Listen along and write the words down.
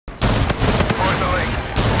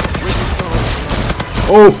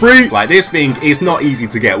Oh, free. Like, this thing is not easy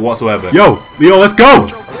to get whatsoever. Yo, Leo, let's go.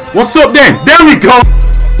 What's up then? There we go.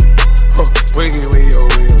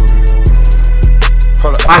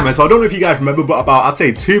 Alright man, so I don't know if you guys remember, but about, I'd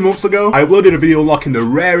say 2 months ago, I uploaded a video unlocking the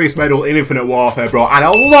rarest medal in Infinite Warfare, bro, and a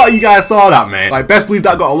lot of you guys saw that, man. Like, best believe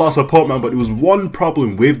that got a lot of support, man, but there was one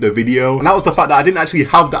problem with the video, and that was the fact that I didn't actually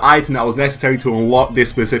have the item that was necessary to unlock this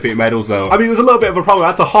specific medal. So I mean, it was a little bit of a problem. I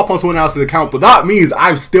had to hop on someone else's account, but that means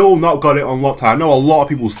I've still not got it unlocked. I know a lot of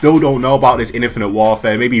people still don't know about this in Infinite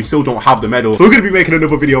Warfare. Maybe you still don't have the medal, so we're going to be making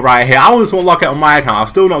another video right here. I wanted to unlock it on my account. I've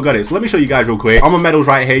still not got it, so let me show you guys real quick. On my medals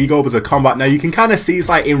right here, you go over to combat. Now you can kind of see it's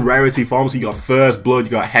like in rarity form. So you got First Blood,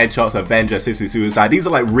 you got Headshots, Avenger, Assisted Suicide. These are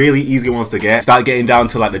like really easy ones to get. Start getting down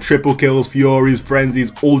to like the triple kills, Furies, Frenzies,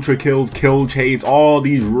 Ultra kills, Kill Chains, all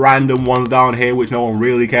these random ones down here which no one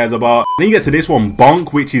really cares about. Then you get to this one,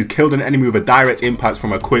 Bonk, which is killed an enemy with a direct impact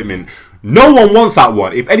from equipment. No one wants that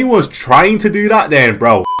one. If anyone's trying to do that, then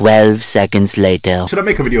bro, 12 seconds later. Should I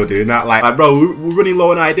make a video doing that? Like bro, we're running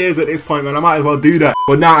low on ideas at this point, man. I might as well do that.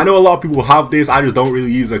 But now I know a lot of people have this. I just don't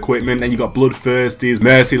really use equipment. And you got Bloodthirsties,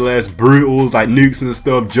 Merciless, Brutals, like nukes and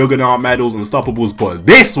stuff, Juggernaut medals, Unstoppables. But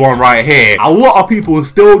this one right here, a lot of people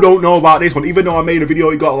still don't know about this one. Even though I made a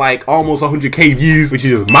video, it got like almost 100k views, which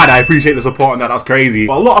is just mad. I appreciate the support on that. That's crazy.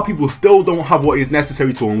 But a lot of people still don't have what is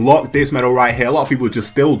necessary to unlock this medal right here. A lot of people just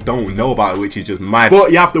still don't know about it, which is just mad.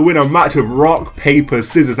 But you have to win a match of rock, paper,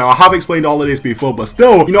 scissors. Now I have explained all of this before, but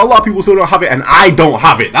still, you know, a lot of people still don't have it, and I don't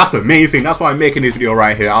have it. That's the main thing. That's why I'm making this video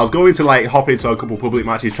right here. I was going to like hop into a couple public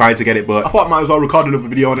matches trying to get it, but I thought I might as well record another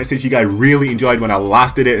video on it since you guys really enjoyed when I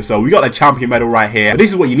last did it. So we got the champion medal right here. But this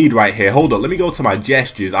is what you need right here. Hold up, let me go to my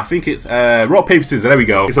gestures. I think it's rock, paper, scissors. There we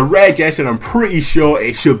go. It's a rare gesture, and I'm pretty sure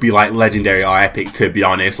it should be like legendary or epic, to be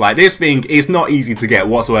honest. Like, this thing is not easy to get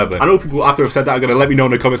whatsoever. I know people after I've said that are gonna let me know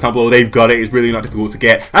in the comments down below they've got it. It's really not difficult to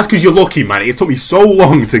get. That's because you're lucky, man. It took me so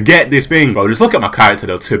long to get this thing, bro. Just look at my character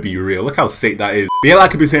though, to be real. Look how sick that is. But yeah,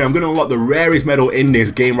 like I've been saying, I'm gonna unlock the rarest medal in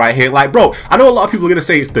this game right here. Like, bro, I know a lot of people are gonna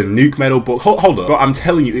say it's the nuke medal, but hold up, bro, I'm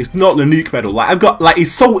telling you, it's not the nuke medal. Like, I've got, like,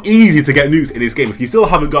 it's so easy to get nukes in this game. If you still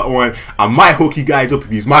haven't got one, I might hook you guys up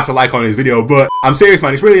if you smash a like on this video, but I'm serious,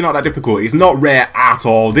 man. It's really not that difficult. It's not rare at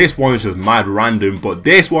all. This one is just mad random, but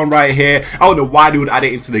this one right here, I don't know why they would add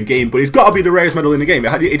it into the game, but it's gotta be the rarest medal in the game.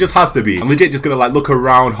 It just has to be. I'm legit just gonna like look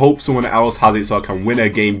around, hope someone else has it so I can win a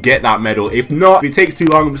game, get that medal. If not, if it takes too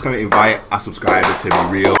long, I'm just gonna invite a subscriber to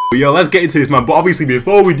be real. But yo, let's get into this, man. But obviously,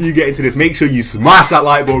 before we do get into this, make sure you smash that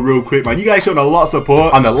like button real quick, man. You guys showed a lot of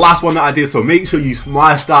support on the last one that I did, so make sure you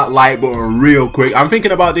smash that like button real quick. I'm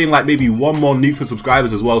thinking about doing like maybe one more nuke for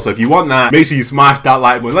subscribers as well, so if you want that, make sure you smash that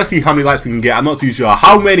like button. Let's see how many likes we can get. I'm not too sure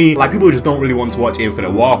how many. Like, people just don't really want to watch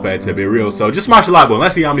Infinite Warfare, to be real, so just smash the like button.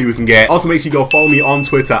 Let's see how many we can get. Also, make sure you go follow me on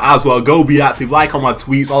Twitter as well. Go be active, like on my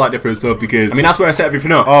tweets, all that different stuff, because I mean, that's where I set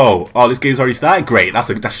everything up. Oh, this game's already started. Great, that's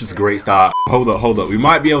just a great start. Hold up, we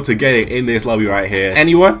might be able to get it in this lobby right here.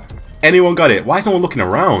 Anyone got it? Why is no one looking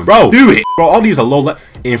around, bro? Do it, bro. All these are low.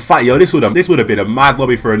 In fact, yo, this would have been a mad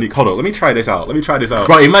lobby for a nuke. Hold up, let me try this out.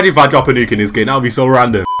 Bro, imagine if I drop a nuke in this game. That would be so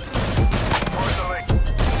random.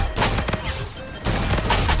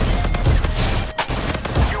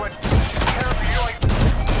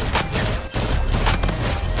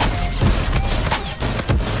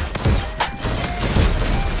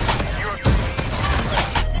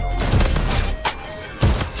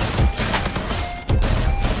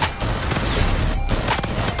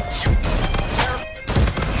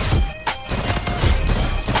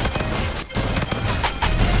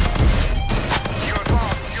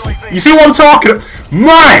 You see what I'm talking about?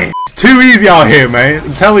 Man! It's too easy out here, man.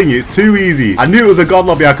 I'm telling you, it's too easy. I knew it was a god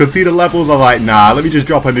lobby. I could see the levels. I'm like, nah, let me just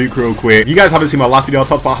drop a nuke real quick. You guys haven't seen my last video. I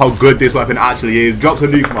talked about how good this weapon actually is. Dropped a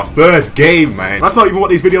nuke in my first game, man. That's not even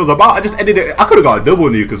what this video is about. I just ended it. I could have got a double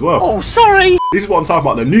nuke as well. Oh, sorry. This is what I'm talking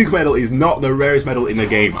about. The nuke medal is not the rarest medal in the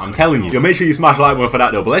game. I'm telling you. Yo, make sure you smash the like button for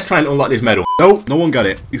that though. But let's try and unlock this medal. Nope, no one got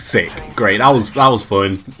it. It's sick. Great. That was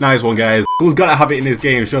fun. Nice one, guys. Who's gotta have it in this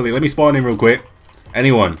game? Surely. Let me spawn in real quick.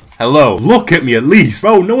 Anyone? Hello? Look at me at least.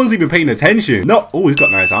 Bro, no one's even paying attention. No. Oh, he's got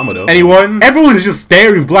nice armor though. Anyone? Everyone's just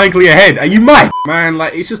staring blankly ahead. Are you mad? Man,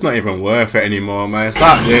 like, it's just not even worth it anymore, man.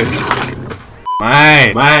 Stop this.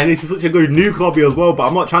 Man, this is such a good nuke lobby as well, but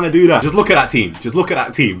I'm not trying to do that. Just look at that team. Just look at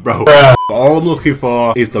that team, bro. All I'm looking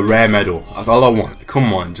for is the rare medal. That's all I want.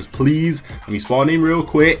 Come on, just please. Let me spawn in real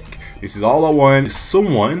quick. This is all I want.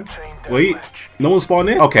 Someone. Wait. No one's spawned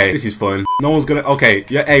in? Okay, this is fun. No one's gonna... Okay,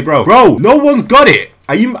 yeah, hey, bro. Bro, no one's got it.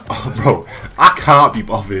 Are you... Oh, bro, I can't be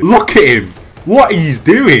bothered. Look at him. What he's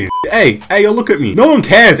doing. Hey, yo, look at me. No one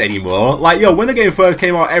cares anymore. Like, yo, when the game first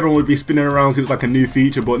came out, everyone would be spinning around. It was like a new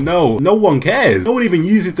feature, but no one cares. No one even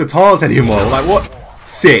uses the taunts anymore. Like, what?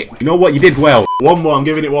 Sick. You know what? You did well. One more. I'm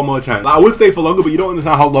giving it one more chance. Like, I would stay for longer, but you don't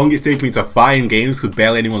understand how long it's taking me to find games because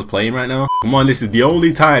barely anyone's playing right now. Come on, this is the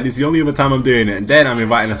only time. This is the only other time I'm doing it. And then I'm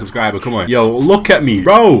inviting a subscriber. Come on. Yo, look at me.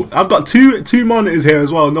 Bro, I've got two monitors here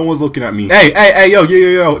as well. No one's looking at me. Hey, yo.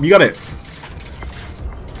 You got it?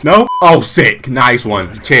 No? Oh, sick. Nice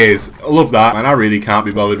one. Cheers. I love that. Man, I really can't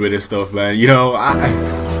be bothered with this stuff, man. You know,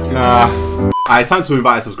 nah. Alright, it's time to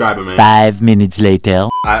invite a subscriber, man. 5 minutes later.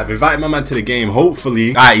 I've invited my man to the game,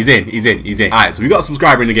 hopefully. Alright, he's in. Alright, so we got a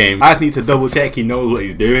subscriber in the game. I just need to double check he knows what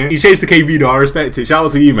he's doing. He changed the KB though, I respect it. Shout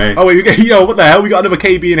out to you, man. Oh wait, yo, what the hell? We got another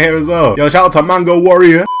KB in here as well. Yo, shout out to Mango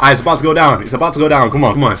Warrior. Alright, it's about to go down. Come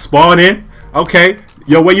on. Spawn in. Okay.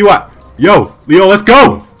 Yo, where you at? Yo, Leo, let's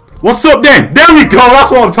go. What's up then? There we go.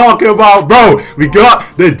 That's what I'm talking about, bro. We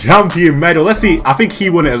got the champion medal. Let's see. I think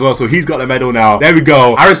he won it as well, so he's got the medal now. There we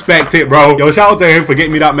go. I respect it, bro. Yo, shout out to him for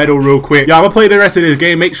getting me that medal real quick. Yo, I'm gonna play the rest of this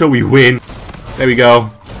game. Make sure we win. There we go.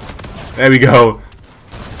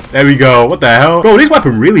 What the hell? Bro, this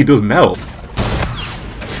weapon really does melt.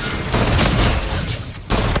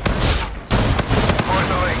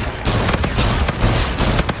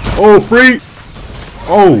 Oh, free.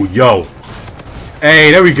 Oh, yo.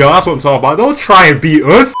 Hey, there we go. That's what I'm talking about. Don't try and beat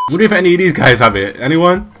us. What if any of these guys have it?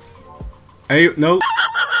 Anyone? No?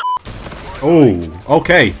 Oh,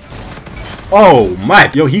 okay. Oh,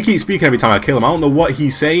 man. Yo, he keeps speaking every time I kill him. I don't know what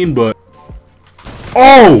he's saying, but...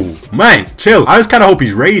 Oh, man. Chill. I just kind of hope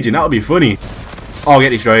he's raging. That'll be funny. Oh, get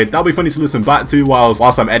destroyed. That'll be funny to listen back to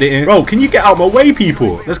whilst I'm editing. Bro, can you get out my way,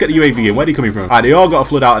 people? Let's get the UAV in. Where are they coming from? Alright, they all got a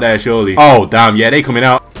flood out there, surely. Oh, damn. Yeah, they coming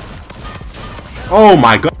out. Oh,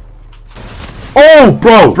 my God. Oh,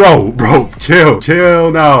 bro,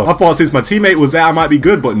 chill now. I thought since my teammate was there, I might be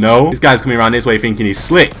good, but no. This guy's coming around this way thinking he's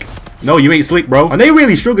slick. No, you ain't slick, bro. And they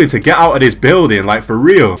really struggling to get out of this building, like, for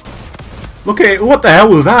real. Look at it. What the hell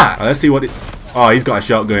was that? Let's see what it... Oh, he's got a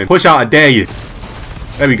shotgun. Push out, I dare you.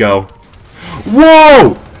 There we go.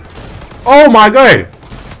 Whoa! Oh, my God.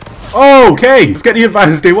 Okay, let's get the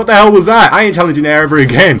advanced thing. What the hell was that? I ain't challenging there ever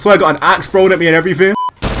again. So I got an axe thrown at me and everything.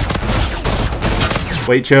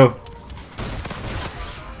 Wait, chill.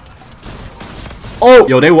 Oh,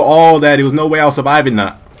 yo, they were all there. There was no way I was surviving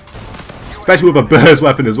that. Especially with a burst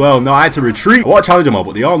weapon as well. No, I had to retreat. I want to challenge them all,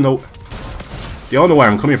 but they all know where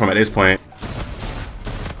I'm coming from at this point.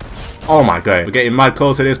 Oh my God. We're getting mad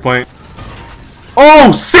close at this point.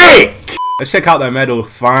 Oh, sick! Let's check out that medal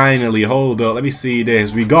finally. Hold up. Let me see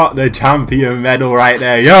this. We got the champion medal right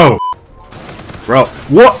there. Yo. Bro,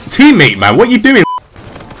 what? Teammate, man. What you doing?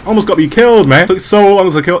 Almost got me killed, man. Took so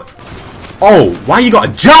long to kill... Oh, why you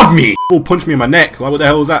gotta jab me? Oh, punch me in my neck. Like, what the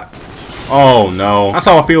hell was that? Oh, no. That's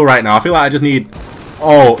how I feel right now. I feel like I just need...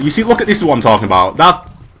 Oh, you see, look at this is what I'm talking about. That's...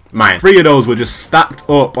 Man, 3 of those were just stacked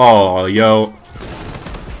up. Oh, yo.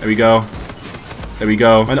 There we go.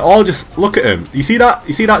 And all just... Look at him. You see that?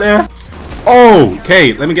 You see that there? Oh,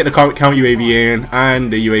 okay. Let me get the count UAV in.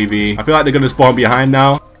 And the UAV. I feel like they're gonna spawn behind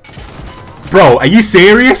now. Bro, are you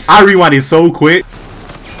serious? I rewinded so quick.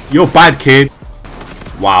 You're bad, kid.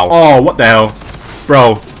 Wow. Oh, what the hell?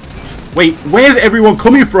 Bro. Wait, where's everyone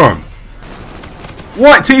coming from?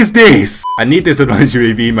 What is this? I need this advanced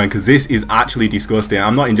UAV, man, because this is actually disgusting.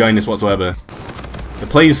 I'm not enjoying this whatsoever. They're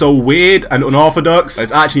playing so weird and unorthodox.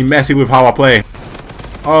 It's actually messing with how I play.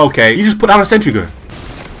 Okay, you just put down a sentry gun.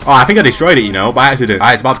 Oh, I think I destroyed it, you know, by accident.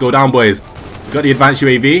 Alright, it's about to go down, boys. We got the advanced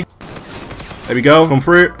UAV. There we go. Come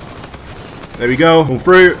through. There we go. Come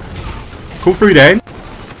through. Come through then.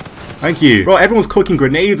 Thank you. Bro, everyone's cooking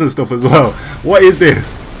grenades and stuff as well. What is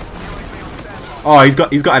this? Oh, he's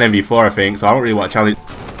got an MV4, I think, so I don't really want to challenge.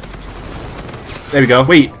 There we go.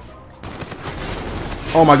 Wait.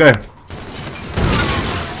 Oh my God.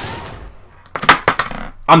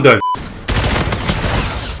 I'm done.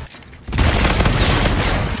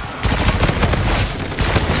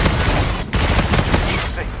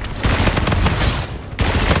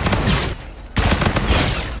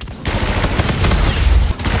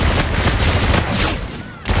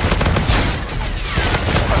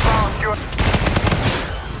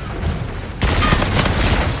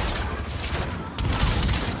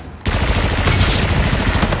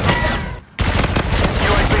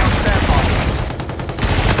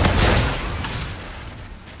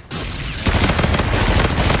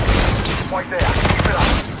 Right there, keep it up.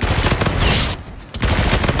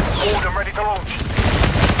 Hold them ready to launch.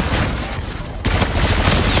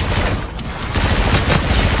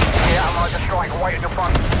 Yeah, I'm like a strike right at the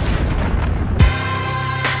front.